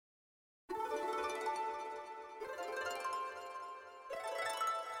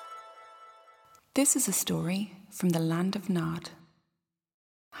This is a story from the land of Nod.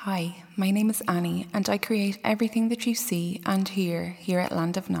 Hi, my name is Annie and I create everything that you see and hear here at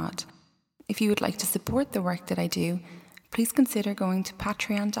Land of Nod. If you would like to support the work that I do, please consider going to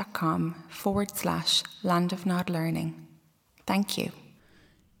patreon.com/Land of Nod Learning. Thank you.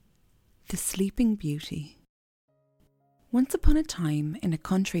 The Sleeping Beauty. Once upon a time, in a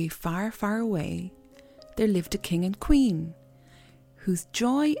country far, far away, there lived a king and queen, whose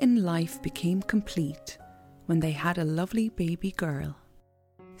joy in life became complete when they had a lovely baby girl.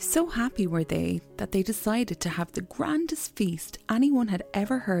 So happy were they that they decided to have the grandest feast anyone had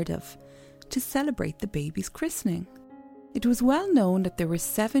ever heard of to celebrate the baby's christening. It was well known that there were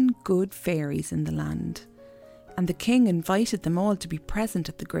 7 good fairies in the land, and the king invited them all to be present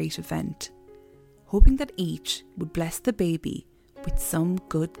at the great event, hoping that each would bless the baby with some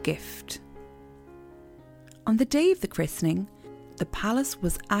good gift. On the day of the christening, the palace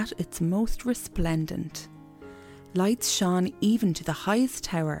was at its most resplendent. Lights shone even to the highest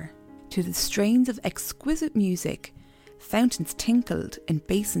tower. To the strains of exquisite music, fountains tinkled in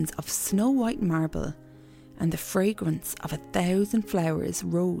basins of snow-white marble, and the fragrance of 1,000 flowers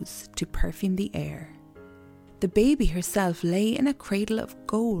rose to perfume the air. The baby herself lay in a cradle of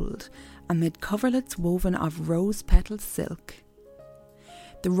gold amid coverlets woven of rose-petaled silk.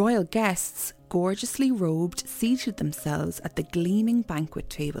 The royal guests, gorgeously robed, seated themselves at the gleaming banquet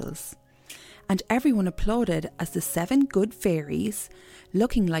tables, and everyone applauded as the 7 good fairies,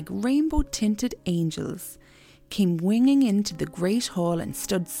 looking like rainbow-tinted angels, came winging into the great hall and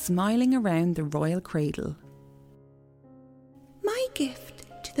stood smiling around the royal cradle. "My gift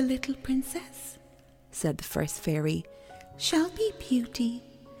to the little princess," said the first fairy, "shall be beauty.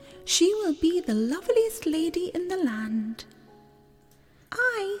 She will be the loveliest lady in the land."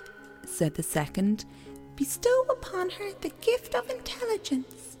 "I," said the second, "bestow upon her the gift of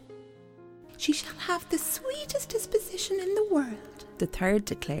intelligence. She shall have the sweetest disposition in the world," the third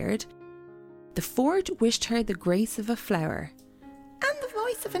declared. The fourth wished her the grace of a flower. "And the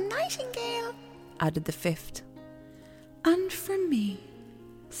voice of a nightingale," added the fifth. "And for me,"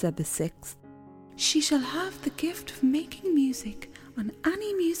 said the sixth, "she shall have the gift of making music on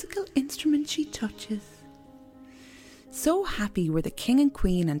any musical instrument she touches." So happy were the king and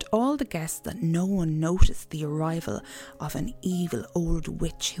queen and all the guests that no one noticed the arrival of an evil old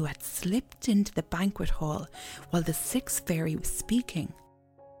witch who had slipped into the banquet hall while the 6th fairy was speaking.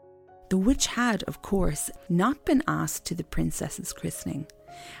 The witch had, of course, not been asked to the princess's christening,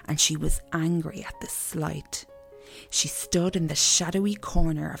 and she was angry at the slight. She stood in the shadowy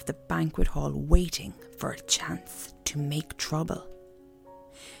corner of the banquet hall waiting for a chance to make trouble.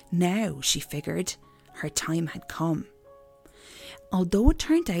 Now, she figured, her time had come. Although it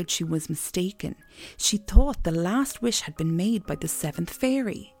turned out she was mistaken, she thought the last wish had been made by the 7th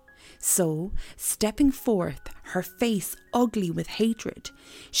fairy. So, stepping forth, her face ugly with hatred,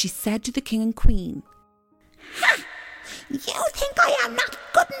 she said to the king and queen, "Ha! You think I am not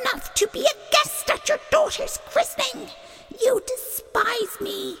good enough to be a guest at your daughter's christening? You despise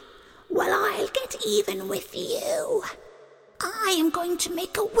me. Well, I'll get even with you. I am going to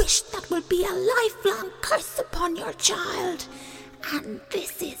make a wish that will be a lifelong curse upon your child. And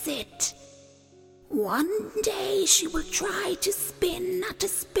this is it. One day she will try to spin at a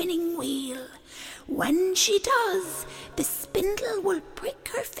spinning wheel. When she does, the spindle will prick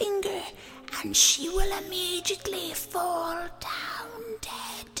her finger and she will immediately fall down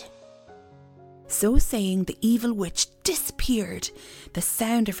dead." So saying, the evil witch disappeared, the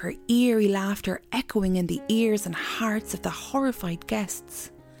sound of her eerie laughter echoing in the ears and hearts of the horrified guests.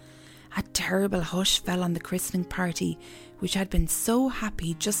 A terrible hush fell on the christening party, which had been so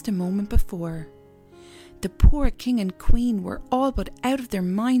happy just a moment before. The poor king and queen were all but out of their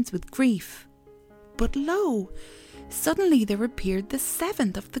minds with grief. But lo! Suddenly there appeared the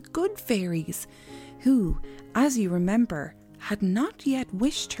 7th of the good fairies, who, as you remember, had not yet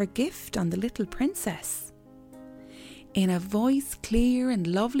wished her gift on the little princess. In a voice clear and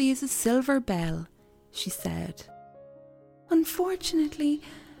lovely as a silver bell, she said, "Unfortunately,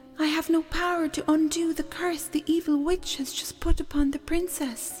 I have no power to undo the curse the evil witch has just put upon the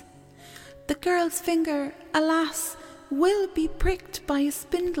princess. The girl's finger, alas, will be pricked by a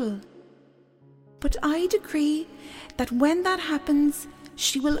spindle. But I decree that when that happens,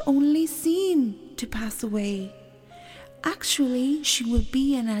 she will only seem to pass away. Actually, she will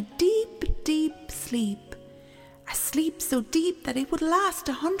be in a deep, deep sleep. A sleep so deep that it would last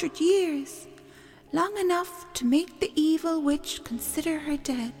 100 years. Long enough to make the evil witch consider her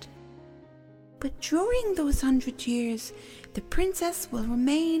dead. But during those 100 years, the princess will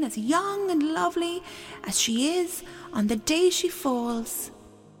remain as young and lovely as she is on the day she falls.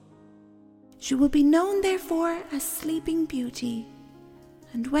 She will be known therefore as Sleeping Beauty,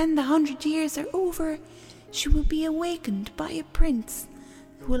 and when the 100 years are over, she will be awakened by a prince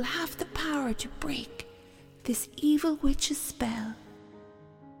who will have the power to break this evil witch's spell."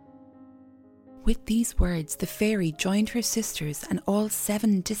 With these words, the fairy joined her sisters, and all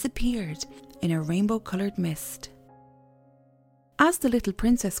 7 disappeared in a rainbow-coloured mist. As the little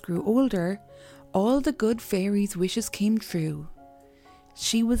princess grew older, all the good fairy's wishes came true.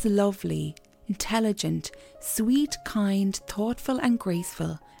 She was lovely, intelligent, sweet, kind, thoughtful and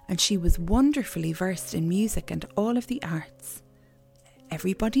graceful, and she was wonderfully versed in music and all of the arts.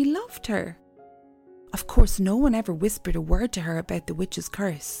 Everybody loved her. Of course, no one ever whispered a word to her about the witch's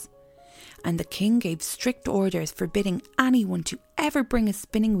curse, and the king gave strict orders forbidding anyone to ever bring a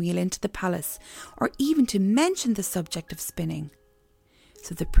spinning wheel into the palace or even to mention the subject of spinning.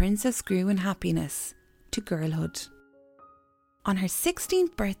 So the princess grew in happiness to girlhood. On her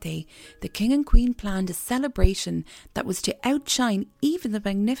 16th birthday, the king and queen planned a celebration that was to outshine even the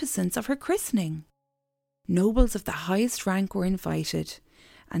magnificence of her christening. Nobles of the highest rank were invited,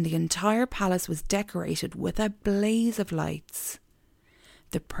 and the entire palace was decorated with a blaze of lights.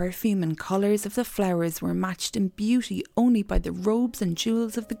 The perfume and colours of the flowers were matched in beauty only by the robes and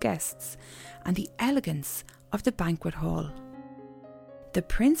jewels of the guests and the elegance of the banquet hall. The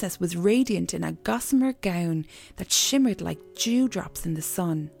princess was radiant in a gossamer gown that shimmered like dewdrops in the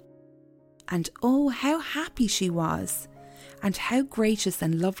sun. And oh, how happy she was, and how gracious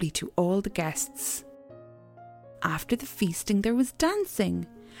and lovely to all the guests. After the feasting there was dancing,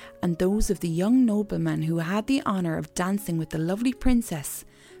 and those of the young noblemen who had the honour of dancing with the lovely princess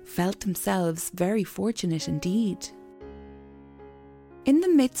felt themselves very fortunate indeed. In the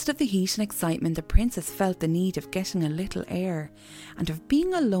midst of the heat and excitement, the princess felt the need of getting a little air and of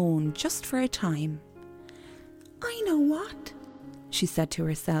being alone just for a time. "I know what," she said to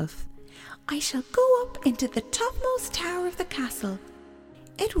herself. "I shall go up into the topmost tower of the castle.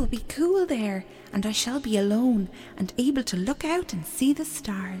 It will be cool there, and I shall be alone and able to look out and see the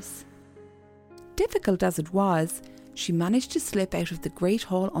stars." Difficult as it was, she managed to slip out of the great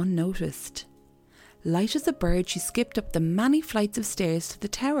hall unnoticed. Light as a bird, she skipped up the many flights of stairs to the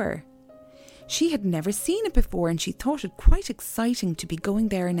tower. She had never seen it before, and she thought it quite exciting to be going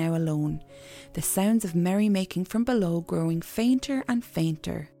there now alone, the sounds of merrymaking from below growing fainter and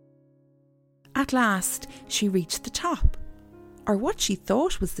fainter. At last, she reached the top, or what she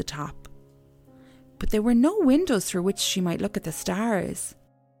thought was the top. But there were no windows through which she might look at the stars.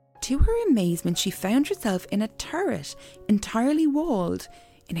 To her amazement, she found herself in a turret entirely walled,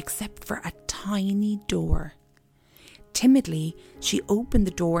 except for a tiny door. Timidly, she opened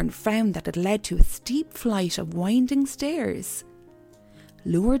the door and found that it led to a steep flight of winding stairs.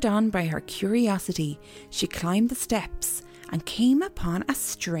 Lured on by her curiosity, she climbed the steps and came upon a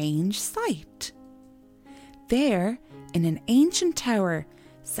strange sight. There, in an ancient tower,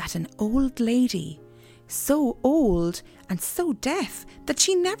 sat an old lady, so old and so deaf that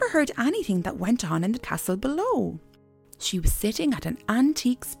she never heard anything that went on in the castle below. She was sitting at an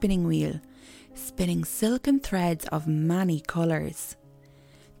antique spinning wheel, spinning silken threads of many colours.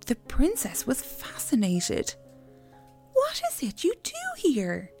 The princess was fascinated. "What is it you do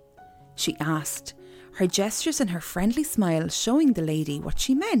here?" she asked, her gestures and her friendly smile showing the lady what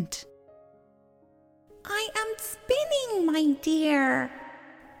she meant. "I am spinning, my dear,"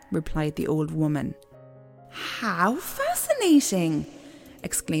 replied the old woman. "How fascinating!"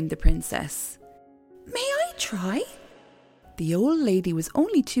 exclaimed the princess. "May I try?" The old lady was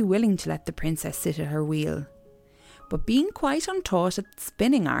only too willing to let the princess sit at her wheel. But being quite untaught at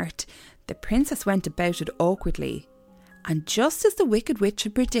spinning art, the princess went about it awkwardly, and just as the wicked witch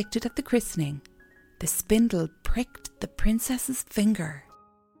had predicted at the christening, the spindle pricked the princess's finger.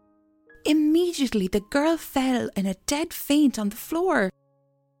 Immediately the girl fell in a dead faint on the floor.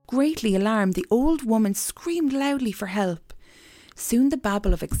 Greatly alarmed, the old woman screamed loudly for help. Soon the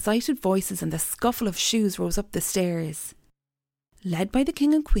babble of excited voices and the scuffle of shoes rose up the stairs. Led by the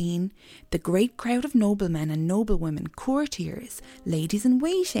king and queen, the great crowd of noblemen and noblewomen, courtiers, ladies in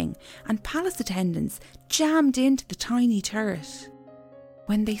waiting, and palace attendants jammed into the tiny turret.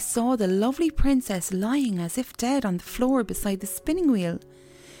 When they saw the lovely princess lying as if dead on the floor beside the spinning wheel,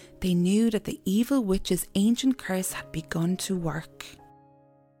 they knew that the evil witch's ancient curse had begun to work.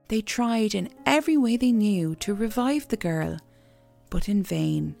 They tried in every way they knew to revive the girl, but in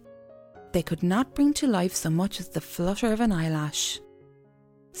vain. They could not bring to life so much as the flutter of an eyelash.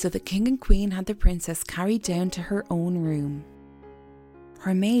 So the king and queen had the princess carried down to her own room.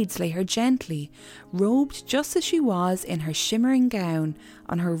 Her maids lay her gently, robed just as she was in her shimmering gown,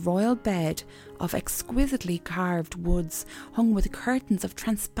 on her royal bed of exquisitely carved woods hung with curtains of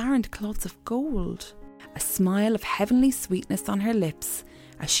transparent cloths of gold. A smile of heavenly sweetness on her lips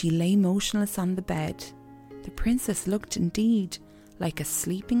as she lay motionless on the bed. The princess looked indeed like a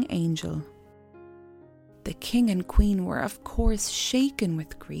sleeping angel. The king and queen were of course shaken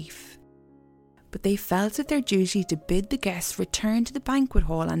with grief, but they felt it their duty to bid the guests return to the banquet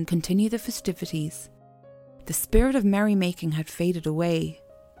hall and continue the festivities. The spirit of merrymaking had faded away,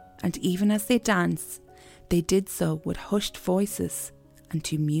 and even as they danced, they did so with hushed voices and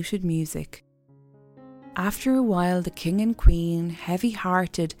to muted music. After a while, the king and queen,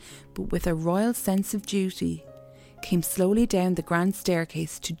 heavy-hearted but with a royal sense of duty, came slowly down the grand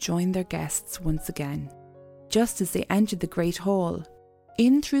staircase to join their guests once again. Just as they entered the great hall,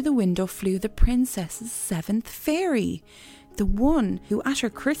 in through the window flew the princess's seventh fairy, the one who at her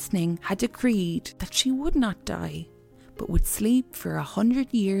christening had decreed that she would not die, but would sleep for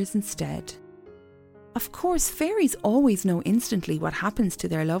 100 years instead. Of course, fairies always know instantly what happens to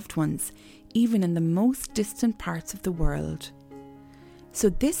their loved ones, even in the most distant parts of the world. So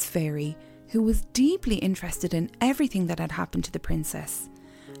this fairy, who was deeply interested in everything that had happened to the princess,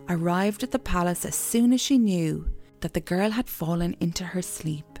 arrived at the palace as soon as she knew that the girl had fallen into her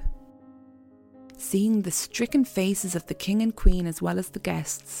sleep. Seeing the stricken faces of the king and queen as well as the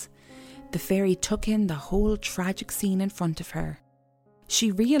guests, the fairy took in the whole tragic scene in front of her.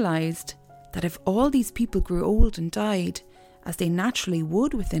 She realised that if all these people grew old and died, as they naturally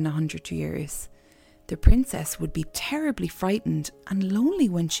would within 100 years, the princess would be terribly frightened and lonely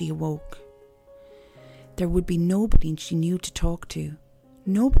when she awoke. There would be nobody she knew to talk to,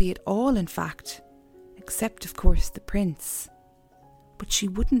 nobody at all in fact, except of course the prince. But she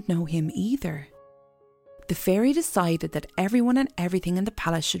wouldn't know him either. The fairy decided that everyone and everything in the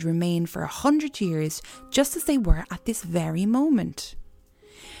palace should remain for 100 years just as they were at this very moment.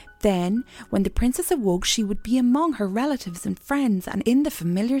 Then, when the princess awoke, she would be among her relatives and friends and in the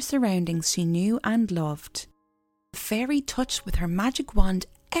familiar surroundings she knew and loved. The fairy touched with her magic wand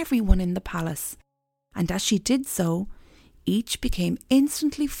everyone in the palace, and as she did so, each became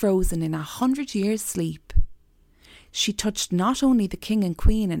instantly frozen in 100 years' sleep. She touched not only the king and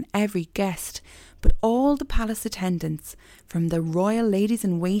queen and every guest, but all the palace attendants, from the royal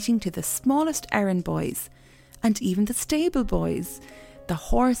ladies-in-waiting to the smallest errand boys, and even the stable boys, the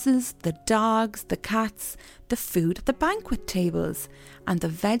horses, the dogs, the cats, the food at the banquet tables, and the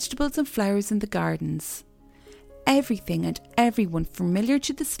vegetables and flowers in the gardens. Everything and everyone familiar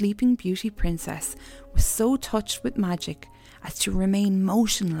to the Sleeping Beauty princess was so touched with magic as to remain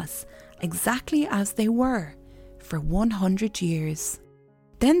motionless, exactly as they were, for 100 years.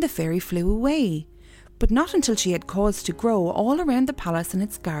 Then the fairy flew away, but not until she had caused to grow all around the palace and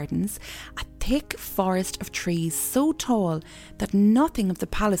its gardens a thick forest of trees so tall that nothing of the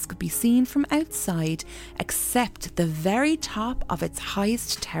palace could be seen from outside except the very top of its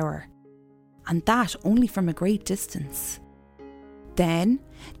highest tower, and that only from a great distance. Then,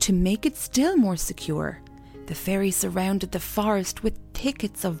 to make it still more secure, the fairy surrounded the forest with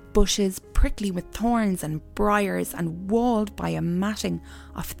thickets of bushes prickly with thorns and briars and walled by a matting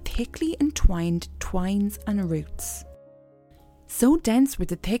of thickly entwined twines and roots. So dense were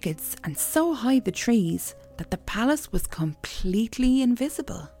the thickets and so high the trees that the palace was completely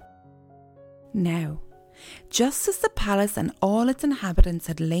invisible. Now, just as the palace and all its inhabitants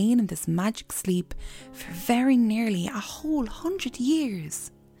had lain in this magic sleep for very nearly 100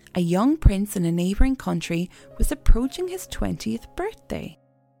 years, a young prince in a neighbouring country was approaching his 20th birthday.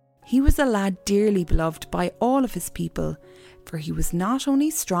 He was a lad dearly beloved by all of his people, for he was not only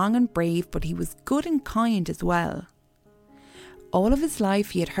strong and brave, but he was good and kind as well. All of his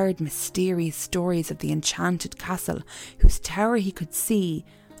life he had heard mysterious stories of the enchanted castle, whose tower he could see,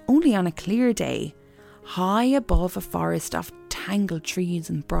 only on a clear day, high above a forest of tangled trees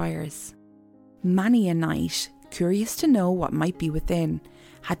and briars. Many a knight, curious to know what might be within,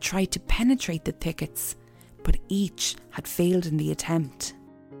 had tried to penetrate the thickets, but each had failed in the attempt.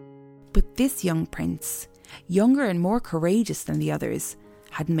 But this young prince, younger and more courageous than the others,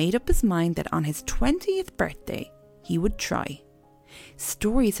 had made up his mind that on his 20th birthday he would try.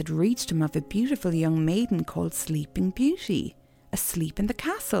 Stories had reached him of a beautiful young maiden called Sleeping Beauty, asleep in the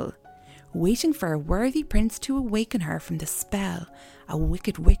castle, waiting for a worthy prince to awaken her from the spell a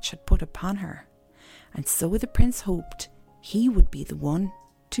wicked witch had put upon her. And so the prince hoped he would be the one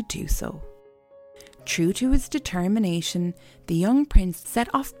to do so. True to his determination, the young prince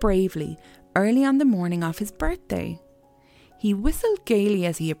set off bravely early on the morning of his birthday. He whistled gaily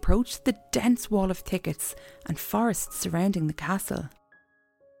as he approached the dense wall of thickets and forests surrounding the castle.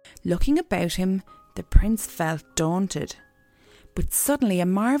 Looking about him, the prince felt daunted. But suddenly a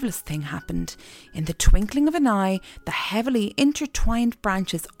marvellous thing happened. In the twinkling of an eye, the heavily intertwined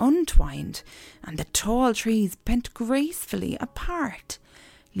branches untwined, and the tall trees bent gracefully apart,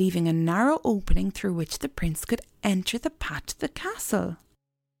 leaving a narrow opening through which the prince could enter the path to the castle.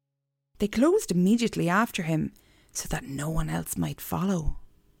 They closed immediately after him, so that no one else might follow.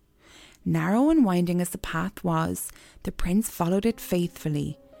 Narrow and winding as the path was, the prince followed it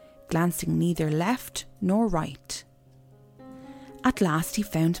faithfully, glancing neither left nor right. At last he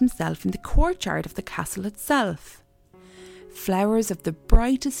found himself in the courtyard of the castle itself. Flowers of the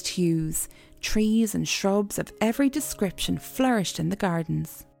brightest hues, trees and shrubs of every description flourished in the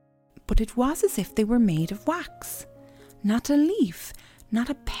gardens. But it was as if they were made of wax. Not a leaf, not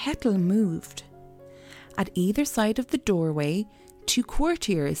a petal moved. At either side of the doorway, 2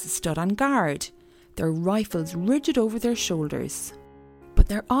 courtiers stood on guard, their rifles rigid over their shoulders. But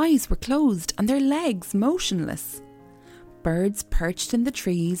their eyes were closed and their legs motionless. Birds perched in the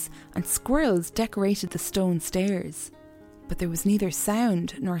trees and squirrels decorated the stone stairs, but there was neither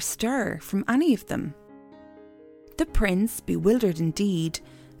sound nor stir from any of them. The prince, bewildered indeed,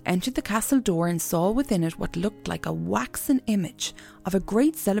 entered the castle door and saw within it what looked like a waxen image of a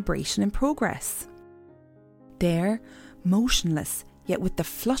great celebration in progress. There, motionless, yet with the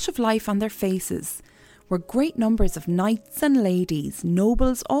flush of life on their faces, were great numbers of knights and ladies,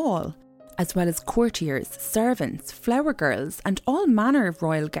 nobles all, as well as courtiers, servants, flower girls, and all manner of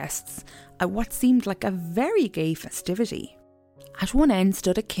royal guests at what seemed like a very gay festivity. At one end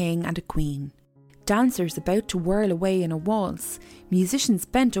stood a king and a queen, dancers about to whirl away in a waltz, musicians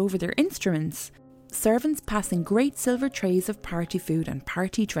bent over their instruments, servants passing great silver trays of party food and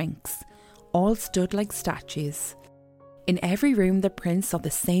party drinks, all stood like statues. In every room the prince saw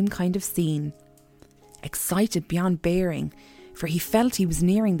the same kind of scene. Excited beyond bearing, for he felt he was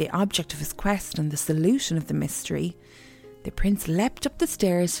nearing the object of his quest and the solution of the mystery, the prince leapt up the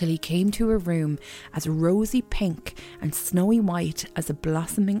stairs till he came to a room as rosy pink and snowy white as a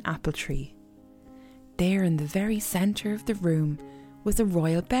blossoming apple tree. There in the very centre of the room was a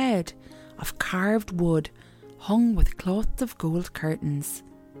royal bed of carved wood hung with cloth of gold curtains,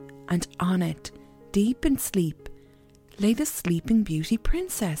 and on it, deep in sleep, lay the Sleeping Beauty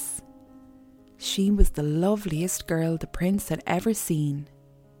princess. She was the loveliest girl the prince had ever seen.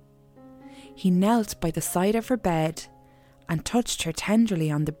 He knelt by the side of her bed and touched her tenderly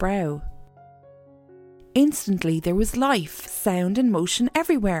on the brow. Instantly there was life, sound and motion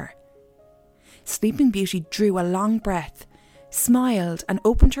everywhere. Sleeping Beauty drew a long breath, smiled and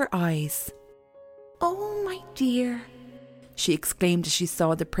opened her eyes. "Oh, my dear," she exclaimed as she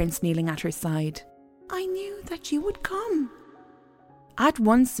saw the prince kneeling at her side. "I knew that you would come." At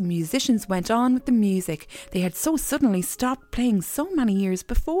once the musicians went on with the music they had so suddenly stopped playing so many years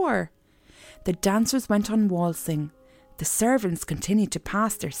before. The dancers went on waltzing. The servants continued to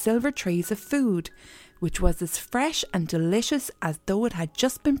pass their silver trays of food, which was as fresh and delicious as though it had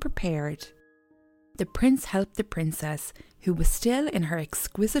just been prepared. The prince helped the princess, who was still in her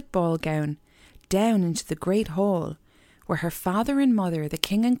exquisite ball gown, down into the great hall, where her father and mother, the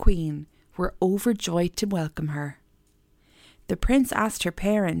king and queen, were overjoyed to welcome her. The prince asked her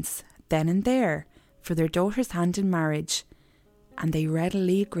parents, then and there, for their daughter's hand in marriage, and they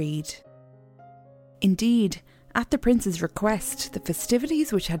readily agreed. Indeed, at the prince's request, the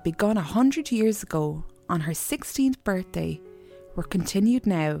festivities which had begun 100 years ago, on her 16th birthday, were continued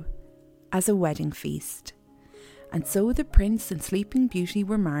now as a wedding feast. And so the prince and Sleeping Beauty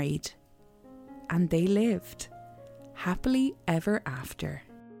were married, and they lived happily ever after.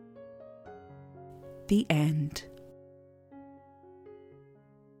 The end.